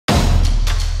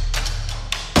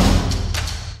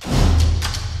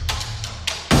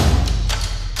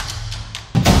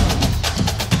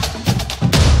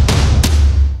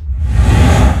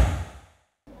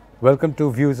Welcome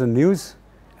to Views and News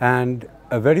and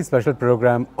a very special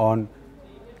program on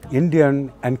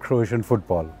Indian and Croatian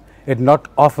football. It's not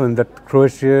often that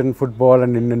Croatian football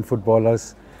and Indian football are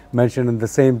mentioned in the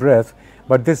same breath,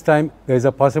 but this time there is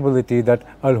a possibility that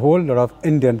a whole lot of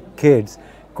Indian kids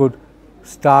could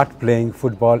start playing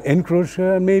football in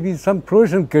Croatia, and maybe some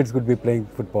Croatian kids could be playing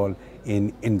football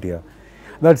in India.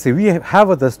 Let's see, we have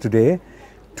with us today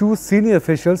two senior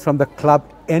officials from the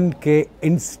club NK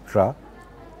Istra,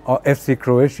 or FC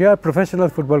Croatia, a professional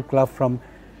football club from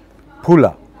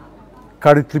Pula,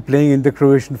 currently playing in the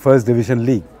Croatian First Division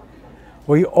League.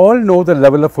 We all know the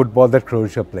level of football that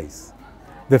Croatia plays.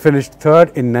 They finished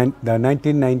third in the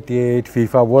 1998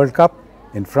 FIFA World Cup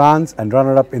in France and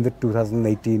runner-up in the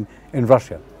 2018 in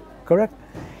Russia, correct?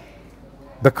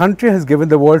 The country has given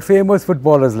the world famous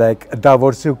footballers like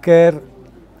Davor Šuker,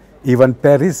 Ivan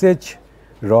Perisic,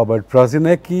 Robert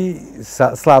Prozinecki,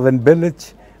 Slaven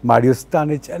Bilic, Mario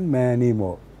Stanic and many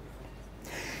more.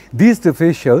 These two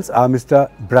officials are Mr.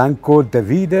 Branko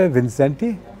Devide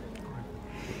Vinceti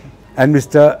and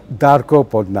Mr. Darko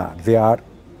Podnar. They are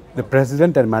the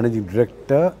President and Managing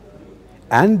Director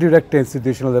and Director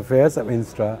Institutional Affairs of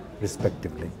Istra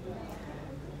respectively.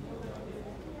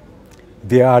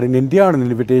 They are in India on an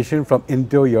invitation from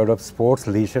Indo-Europe Sports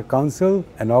Leisure Council,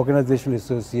 an organization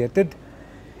associated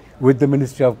with the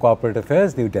Ministry of Corporate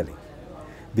Affairs, New Delhi.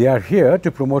 They are here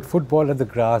to promote football at the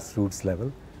grassroots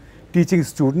level, teaching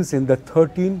students in the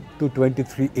 13 to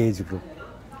 23 age group.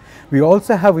 We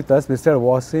also have with us Mr.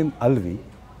 Wasim Alvi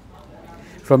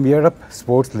from Europe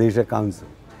Sports Leisure Council.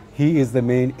 He is the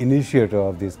main initiator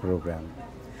of this program.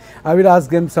 I will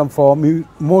ask him some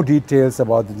more details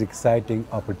about this exciting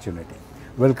opportunity.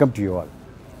 Welcome to you all.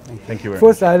 Thank you very much.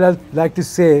 First, I'd like to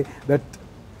say that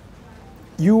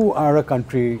you are a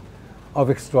country of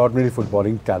extraordinary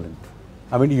footballing talent.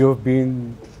 I mean, you have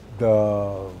been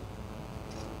the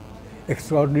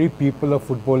extraordinary people of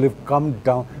football who have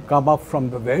come up from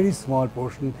the very small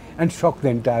portion and shocked the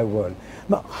entire world.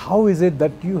 Now, how is it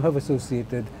that you have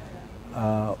associated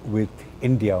with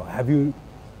India? Have you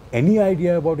any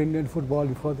idea about Indian football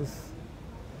before this?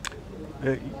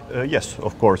 Yes,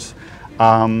 of course.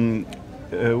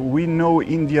 We know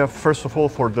India first of all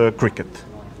for the cricket.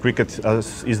 Cricket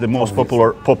is the most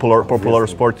popular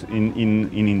sport in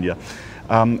India.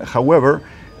 However,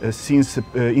 since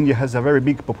India has a very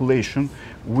big population,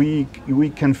 we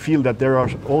can feel that there are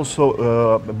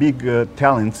also big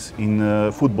talents in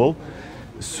football.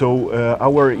 So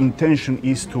our intention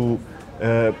is to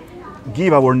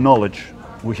give our knowledge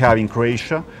we have in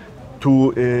Croatia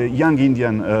to young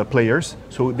Indian players,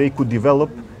 so they could develop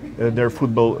their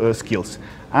football skills.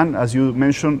 And as you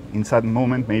mentioned, in that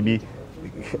moment, maybe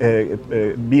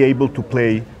be able to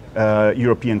play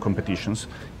European competitions,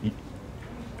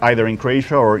 either in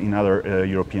Croatia or in other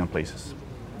European places.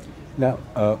 Now,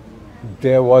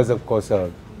 there was, of course,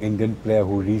 an Indian player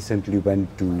who recently went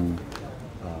to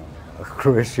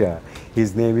Croatia.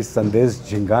 His name is Sandesh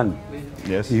Jingan.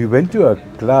 Yes. He went to a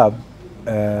club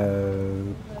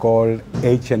called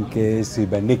HNK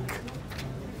Sibenik.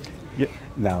 Yeah.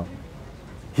 Now,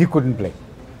 he couldn't play.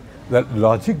 The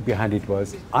logic behind it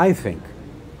was, I think,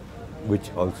 which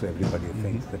also everybody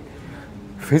thinks, that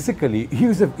physically,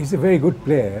 he's a very good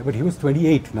player, but he was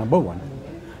 28, number one.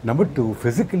 Number two,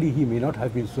 physically he may not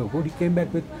have been so good. He came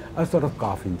back with a sort of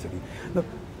calf injury. Now,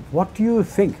 what do you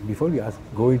think, before we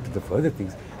go into the further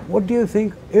things, what do you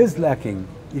think is lacking,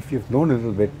 if you've known a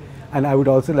little bit? And I would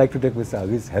also like to take Mr.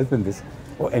 Alvi's help in this,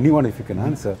 or anyone if you can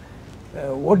answer.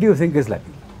 What do you think is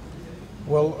lacking?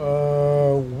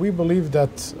 Well, we believe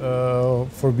that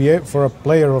for a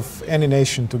player of any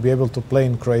nation to be able to play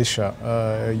in Croatia,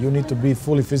 you need to be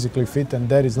fully physically fit, and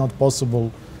that is not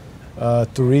possible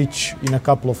to reach in a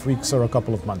couple of weeks or a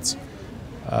couple of months.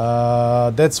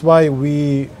 That's why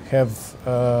we have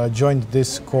joined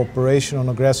this cooperation on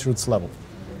a grassroots level.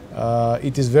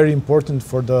 It is very important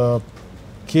for the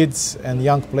kids and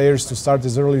young players to start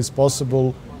as early as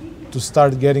possible, to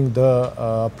start getting the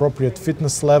appropriate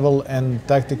fitness level and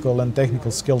tactical and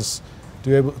technical skills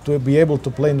to be able to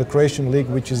play in the Croatian league,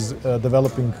 which is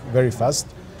developing very fast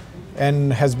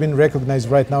and has been recognized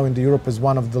right now in Europe as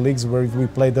one of the leagues where we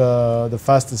play the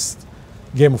fastest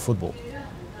game of football.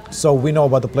 So we know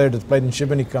about the player that played in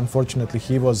Šibenik. Unfortunately,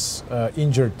 he was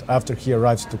injured after he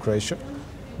arrived to Croatia.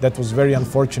 That was very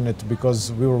unfortunate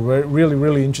because we were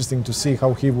really interesting to see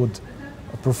how he would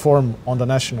perform on the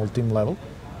national team level.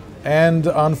 And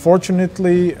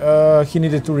unfortunately, he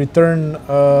needed to return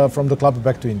from the club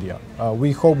back to India.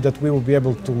 We hope that we will be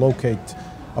able to locate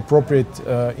appropriate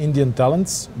Indian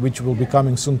talents, which will be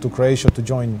coming soon to Croatia to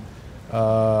join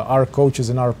our coaches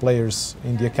and our players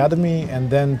in the academy, and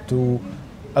then to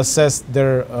assess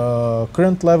their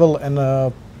current level and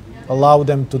allow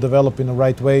them to develop in the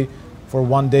right way for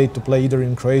one day to play either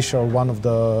in Croatia or one of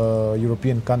the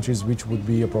European countries which would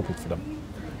be appropriate for them.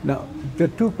 Now, there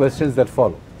are two questions that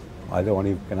follow. Either one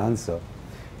you can answer.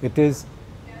 It is,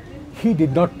 he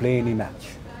did not play any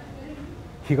match.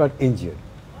 He got injured.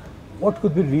 What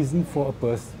could be the reason for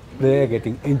a player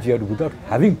getting injured without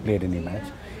having played any match?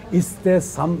 Is there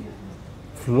some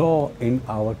flaw in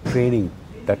our training?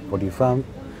 That's what you found.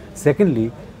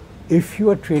 Secondly, if you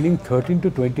are training 13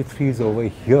 to 23s over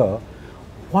here,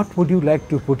 what would you like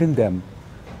to put in them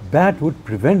that would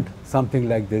prevent something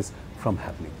like this from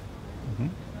happening?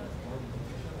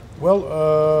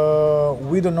 Well,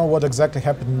 we don't know what exactly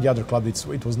happened in the other club.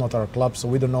 It was not our club, so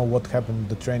we don't know what happened in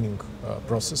the training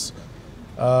process.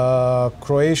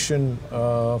 Croatian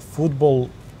football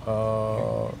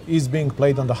is being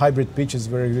played on the hybrid pitches,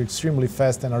 very extremely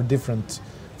fast and are different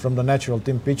from the natural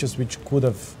team pitches, which could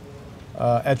have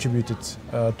attributed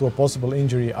to a possible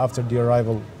injury after the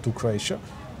arrival to Croatia.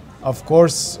 Of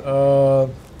course,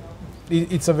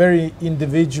 it's a very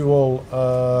individual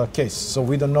case, so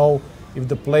we don't know if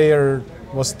the player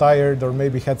was tired or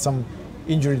maybe had some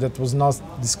injury that was not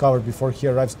discovered before he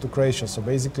arrives to Croatia. So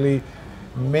basically,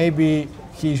 maybe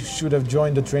he should have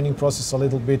joined the training process a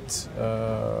little bit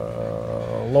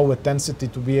low intensity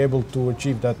to be able to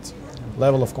achieve that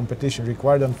level of competition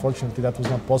required. Unfortunately, that was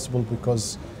not possible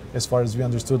because, as far as we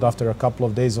understood, after a couple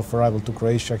of days of arrival to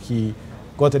Croatia, he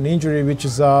got an injury, which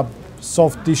is a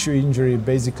soft tissue injury.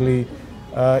 Basically,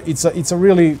 it's a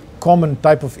really common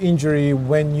type of injury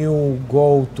when you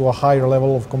go to a higher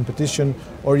level of competition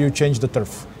or you change the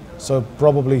turf. So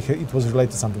probably it was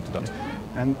related something to that.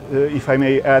 And if I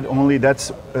may add, only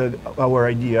that's our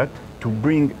idea, to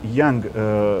bring young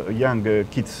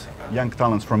kids, young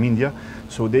talents from India,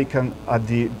 so they can at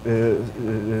the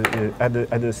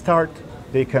start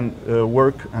they can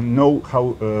work and know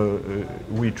how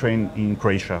we train in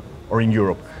Croatia or in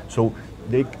Europe. So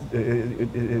they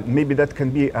maybe that can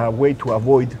be a way to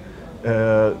avoid.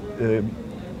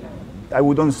 I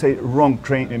wouldn't say wrong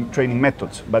training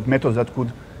methods, but methods that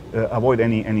could avoid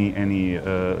any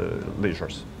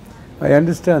leisures. I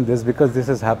understand this because this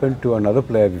has happened to another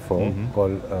player before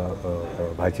called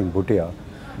Wasim Alvi.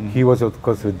 He was, of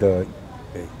course, with the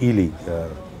E-League,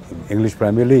 English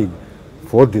Premier League,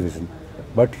 4th division,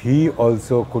 but he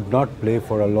also could not play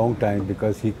for a long time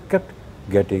because he kept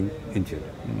getting injured.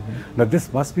 Now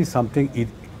this must be something,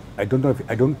 I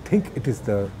don't think it is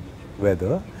the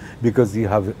weather, because you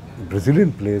have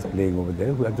Brazilian players playing over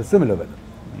there who have the similar weather,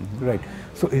 right?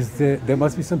 So there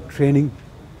must be some training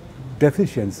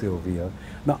deficiency over here.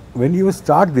 Now, when you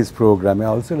start this program, I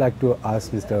also like to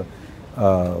ask Mr.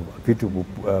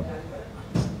 to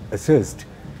assist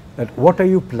that what are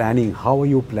you planning? How are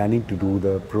you planning to do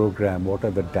the program? What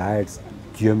are the diets,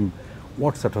 gym?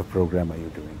 What sort of program are you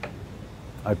doing?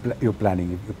 You're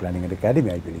planning an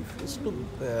academy, I believe. It's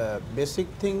basic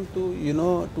thing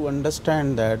to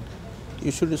understand that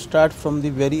you should start from the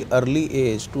very early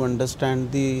age to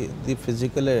understand the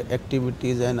physical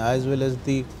activities and as well as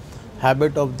the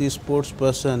habit of the sports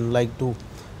person, like to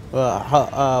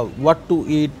what to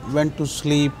eat, when to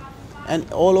sleep,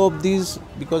 and all of these,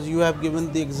 because you have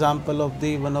given the example of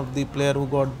one of the player who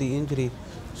got the injury.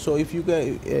 So if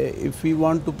we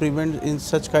want to prevent in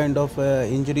such kind of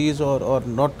injuries or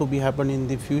not to be happen in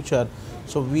the future,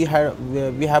 so we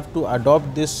have to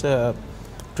adopt this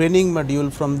training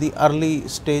module from the early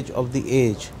stage of the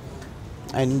age,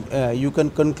 and you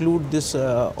can conclude this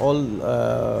all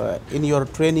in your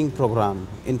training program,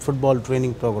 in football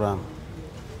training program.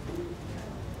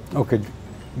 Okay,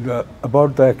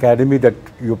 about the academy that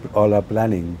you all are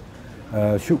planning,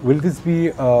 will this be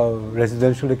a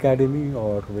residential academy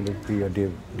or will it be a day?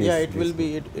 Yeah, it will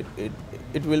be.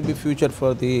 It will be future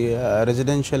for the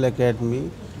residential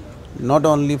academy, not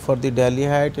only for the Delhi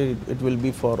height. It will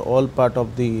be for all part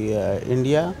of the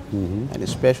India, and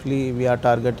especially we are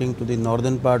targeting to the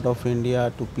northern part of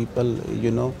India, to people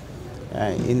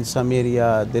in some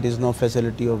area there is no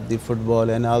facility of the football,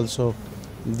 and also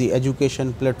the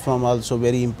education platform also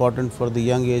very important for the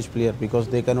young age player, because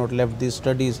they cannot left the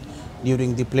studies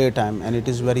during the playtime, and it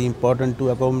is very important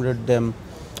to accommodate them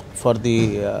for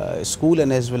the school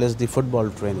and as well as the football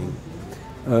training.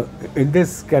 In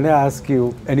this, can I ask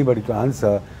you, anybody to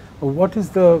answer, what is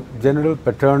the general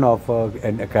pattern of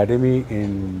an academy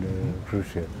in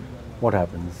Croatia? What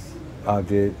happens? Are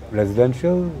they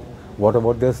residential? What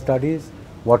about their studies?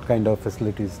 What kind of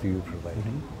facilities do you provide?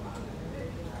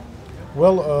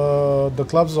 Well, the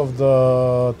clubs of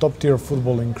the top tier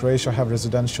football in Croatia have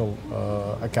residential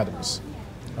academies.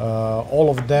 All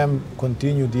of them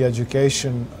continue the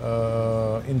education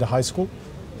in the high school.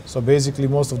 So basically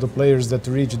most of the players that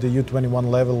reach the U21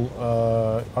 level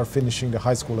are finishing the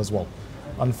high school as well.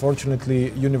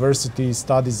 Unfortunately, university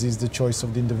studies is the choice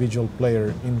of the individual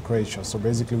player in Croatia. So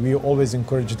basically we always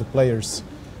encourage the players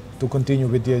to continue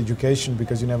with the education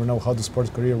because you never know how the sports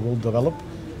career will develop.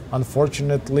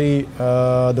 Unfortunately,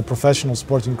 the professional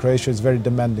sport in Croatia is very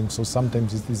demanding, so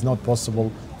sometimes it is not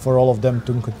possible for all of them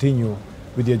to continue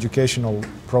with the educational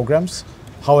programs.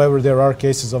 However, there are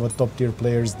cases of top tier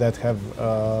players that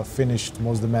have finished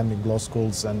most demanding law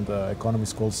schools and economy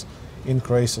schools in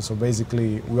Croatia. So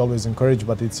basically, we always encourage,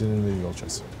 but it's an individual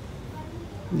choice.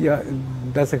 Yeah,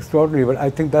 that's extraordinary, but I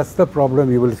think that's the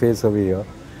problem you will face over here,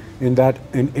 in that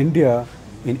in India,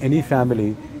 in any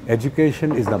family,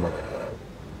 education is number one.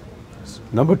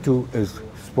 Number two is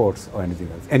sports or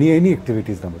anything else. Any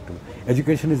activity is number two.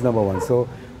 Education is number one. So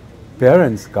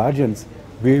parents, guardians,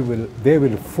 they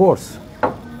will force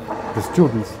the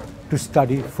students to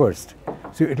study first.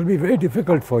 So it will be very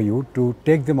difficult for you to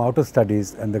take them out of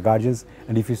studies, and the guardians,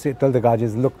 and if you tell the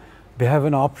guardians, look, they have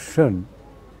an option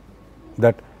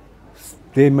that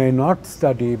they may not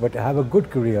study but have a good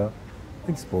career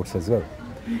in sports as well.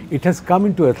 It has come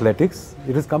into athletics,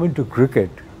 it has come into cricket.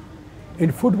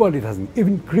 In football it hasn't.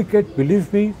 Even cricket,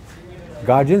 believe me,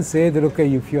 guardians say that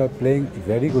okay, if you are playing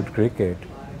very good cricket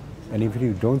and if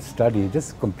you don't study,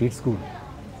 just complete school.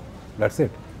 That's it.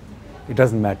 It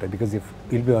doesn't matter because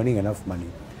you'll be earning enough money.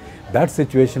 That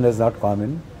situation has not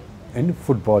come in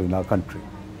football in our country.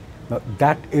 Now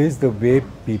that is the way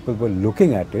people were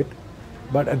looking at it,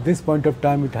 but at this point of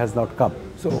time it has not come.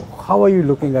 So how are you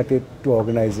looking at it to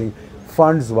organizing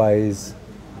funds wise,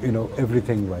 you know,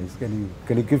 everything wise? Can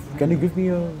you give me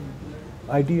an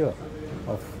idea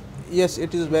of? Yes,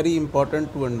 it is very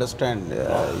important to understand,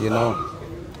 you know,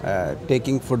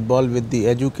 taking football with the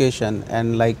education,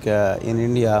 and like in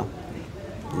India,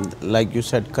 like you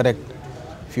said, correct,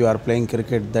 if you are playing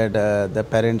cricket, that the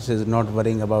parents is not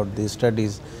worrying about the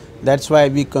studies. That's why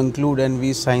we conclude and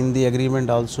we sign the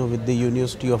agreement also with the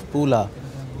University of Pula.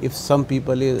 If some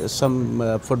people,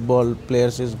 some football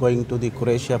players is going to the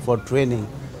Croatia for training,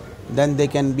 then they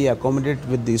can be accommodated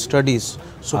with the studies.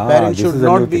 So parents should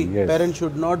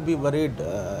not be worried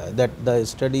that the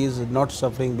study is not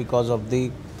suffering because of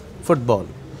the football.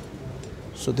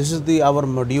 So this is our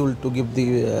module to give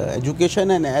the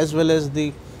education and as well as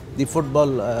the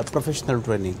football professional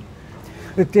training.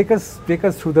 Take us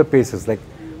through the paces. Like,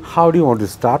 how do you want to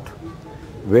start?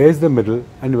 Where is the middle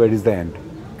and where is the end?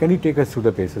 Can you take us through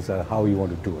the paces? How you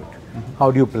want to do it? Mm-hmm.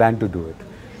 How do you plan to do it?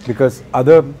 Because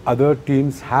other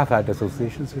teams have had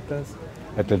associations with us.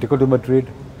 Atletico de Madrid,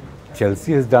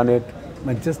 Chelsea has done it.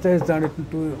 Manchester has done it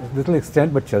to a little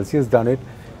extent, but Chelsea has done it.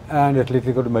 And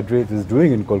Atletico de Madrid is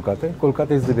doing in Kolkata.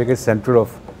 Kolkata is the biggest center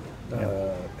of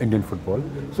Indian football.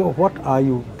 So what are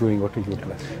you doing? What are you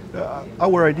planning?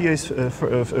 Our idea is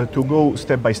to go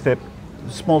step by step,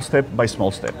 small step by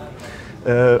small step.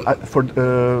 For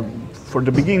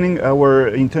the beginning, our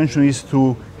intention is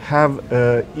to have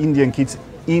Indian kids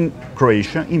in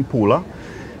Croatia, in Pula,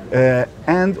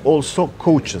 and also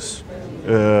coaches.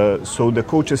 So the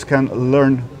coaches can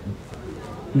learn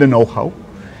the know-how.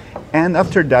 And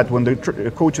after that, when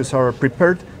the coaches are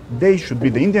prepared, the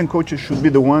Indian coaches should be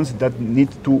the ones that need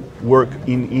to work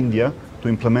in India to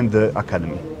implement the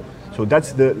academy. So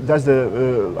that's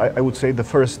I would say the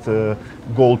first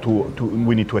goal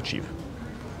we need to achieve.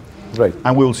 Right.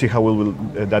 And we will see how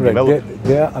that develop.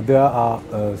 There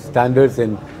are standards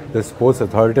in the Sports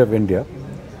Authority of India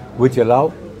which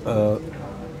allow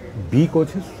B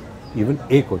coaches, even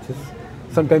A coaches,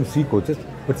 sometimes C coaches,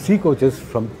 but C coaches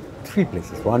from 3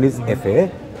 places. One is FA,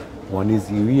 one is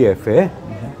UEFA,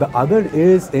 the other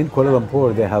is in Kuala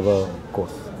Lumpur. They have a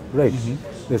course, right?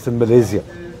 This in Malaysia.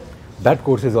 That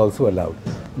course is also allowed.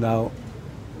 Now,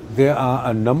 there are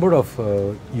a number of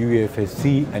UEFA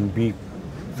C and B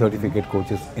certificate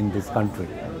coaches in this country.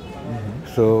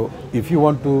 So, if you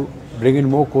want to bring in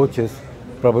more coaches,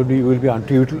 probably you will be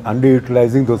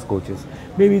underutilizing those coaches.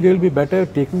 Maybe they will be better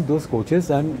taking those coaches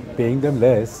and paying them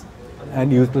less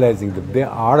and utilizing them. There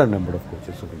are a number of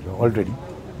coaches over here already.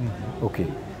 Okay,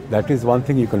 that is one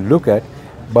thing you can look at.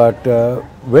 But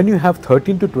when you have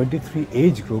 13 to 23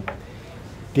 age group,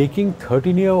 taking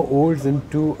 13-year-olds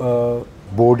into a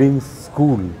boarding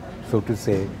school, so to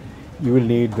say, you will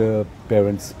need the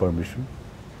parents' permission,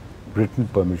 written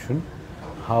permission.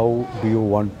 How do you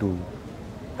want to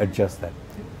adjust that?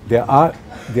 There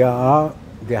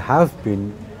have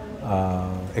been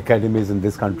academies in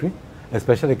this country, A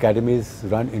special academy is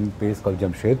run in a place called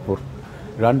Jamshedpur,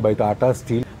 run by Tata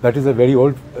Steel. That is a very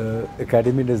old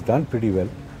academy and is done pretty well.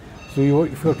 So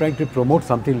if you're trying to promote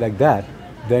something like that,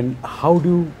 then how do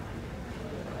you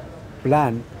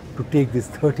plan to take these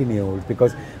 13-year-olds?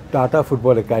 Because Tata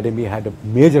Football Academy had a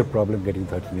major problem getting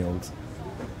 13-year-olds.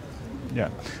 Yeah.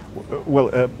 Well,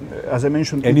 as I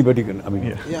mentioned, anybody can. I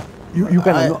mean, Yeah. You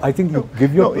can. I think you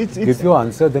give your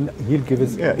answer, then he'll give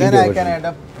his. Yeah. Then I can add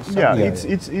up. Yeah,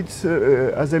 it's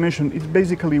as I mentioned, it's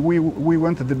basically we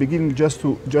went at the beginning just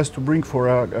to bring for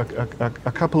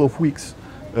a couple of weeks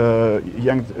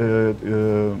young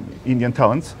Indian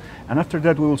talents, and after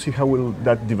that we will see how will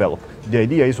that develop. The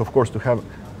idea is, of course, to have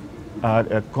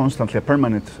constantly a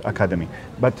permanent academy,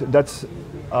 but that's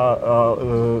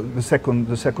the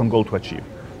second goal to achieve.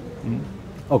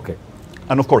 Okay.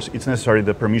 And of course, it's necessary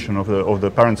the permission of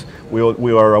the parents.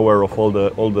 We are aware of all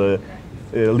the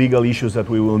legal issues that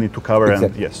we will need to cover.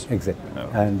 Exactly. And yes, exactly.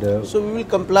 And so we will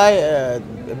comply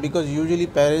because usually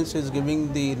parents is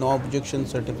giving the no objection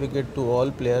certificate to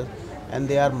all players, and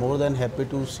they are more than happy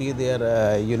to see their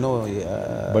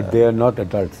but they are not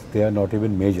adults. They are not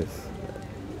even majors.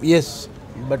 Yes,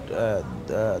 but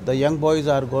the young boys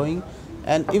are going,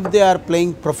 and if they are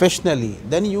playing professionally,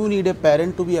 then you need a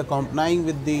parent to be accompanying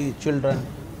with the children.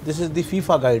 This is the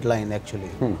FIFA guideline actually.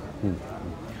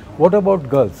 What about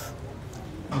girls?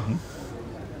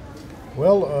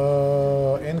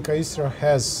 Well, NK Istra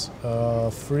has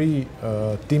 3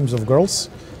 teams of girls.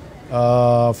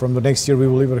 From the next year we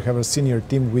will even have a senior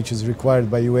team, which is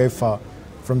required by UEFA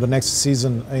from the next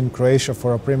season in Croatia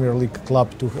for a Premier League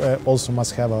club to also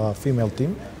must have a female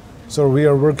team. So we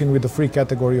are working with the 3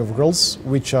 category of girls,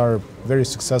 which are very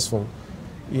successful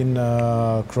in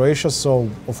Croatia. So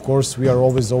of course we are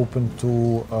always open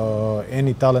to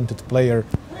any talented player,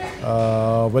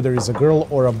 whether it's a girl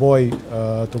or a boy,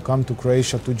 to come to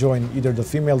Croatia to join either the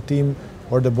female team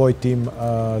or the boy team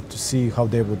to see how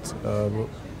they would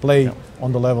play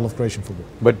on the level of Croatian football.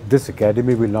 But this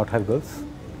academy will not have girls?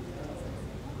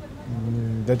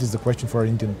 That is the question for our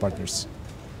Indian partners.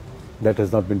 That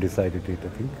has not been decided yet, I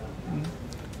think.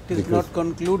 It is not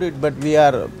concluded, but we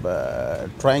are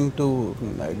trying to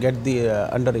get the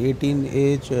under 18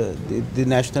 age, the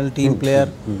national team player,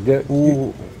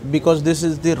 who, because this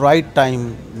is the right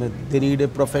time, they need a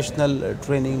professional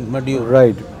training module.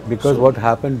 Right, because what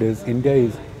happened is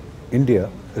India,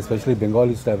 especially Bengal,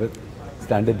 used to have a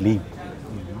standard league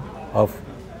of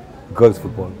girls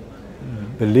football.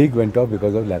 The league went off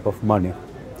because of lack of money.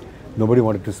 Nobody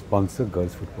wanted to sponsor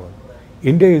girls football.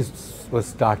 India was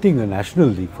starting a national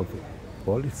league for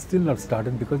football. It's still not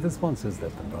started because the sponsors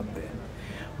that are not there.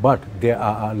 But there's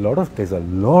a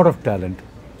lot of talent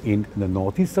in the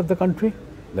northeast of the country,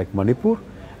 like Manipur,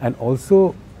 and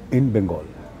also in Bengal.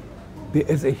 There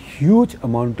is a huge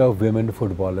amount of women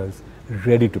footballers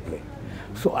ready to play.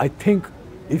 So I think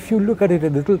if you look at it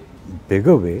a little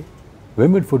bigger way,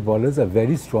 women footballers are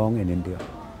very strong in India.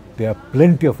 There are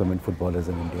plenty of women footballers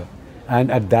in India.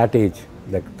 And at that age,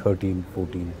 like 13,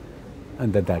 14,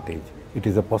 and at that age, it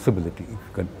is a possibility if you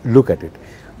can look at it.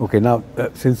 Okay, now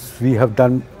since we have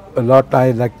done a lot,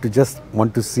 I like to just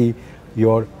want to see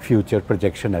your future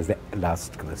projection as the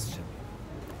last question.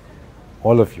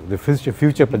 All of you, the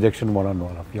future projection one on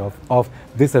all of you of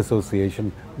this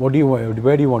association. Where do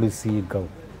you want to see it go?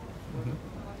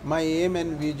 My aim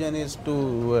and vision is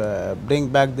to bring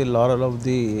back the laurel of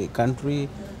the country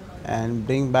and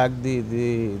bring back the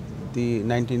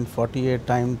 1948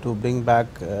 time, to bring back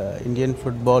Indian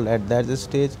football at that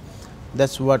stage.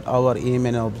 That's what our aim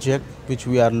and object, which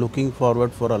we are looking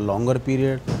forward for a longer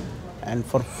period. And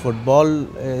for football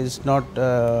is not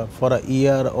for a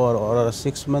year or a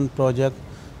 6-month project.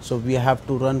 So we have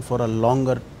to run for a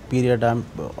longer period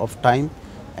of time,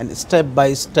 and step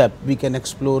by step we can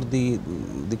explore the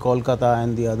Kolkata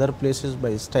and the other places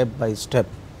by step.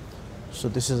 So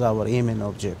this is our aim and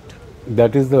object.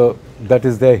 That is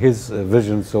his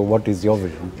vision. So what is your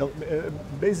vision?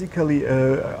 Basically,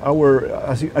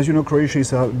 as you know, Croatia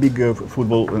is a big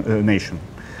football nation.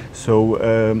 So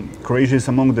Croatia is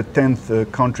among the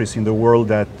 10th countries in the world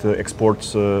that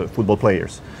exports football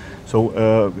players.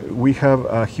 So we have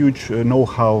a huge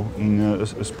know-how in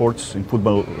sports, in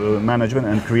football management,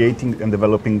 and creating and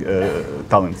developing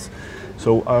talents.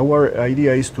 So our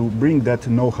idea is to bring that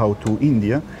know-how to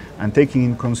India, and taking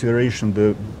in consideration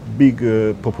the big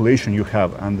population you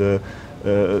have and the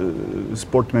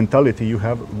sport mentality you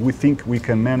have, we think we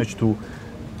can manage to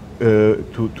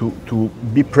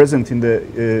be present in the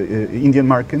Indian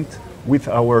market with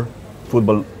our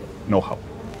football know-how.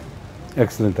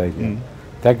 Excellent idea.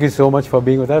 Thank you so much for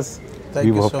being with us. Thank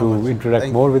you we hope so to much. interact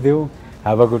Thank more you. with you.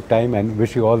 Have a good time and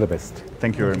wish you all the best.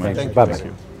 Thank you very much. Thank you. Bye-bye. Thank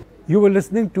you. You were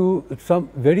listening to some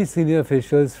very senior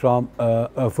officials from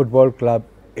a football club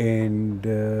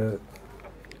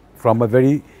from a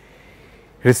very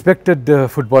respected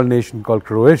football nation called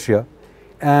Croatia,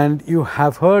 and you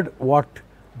have heard what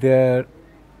their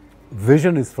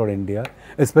vision is for India,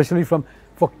 especially for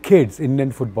kids,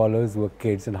 Indian footballers who are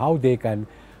kids, and how they can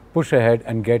push ahead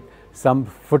and get some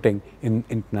footing in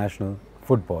international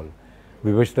football.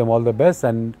 We wish them all the best,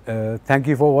 and thank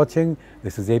you for watching.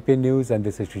 This is APN News and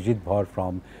this is Sujit Bhar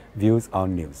from Views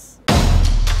on News.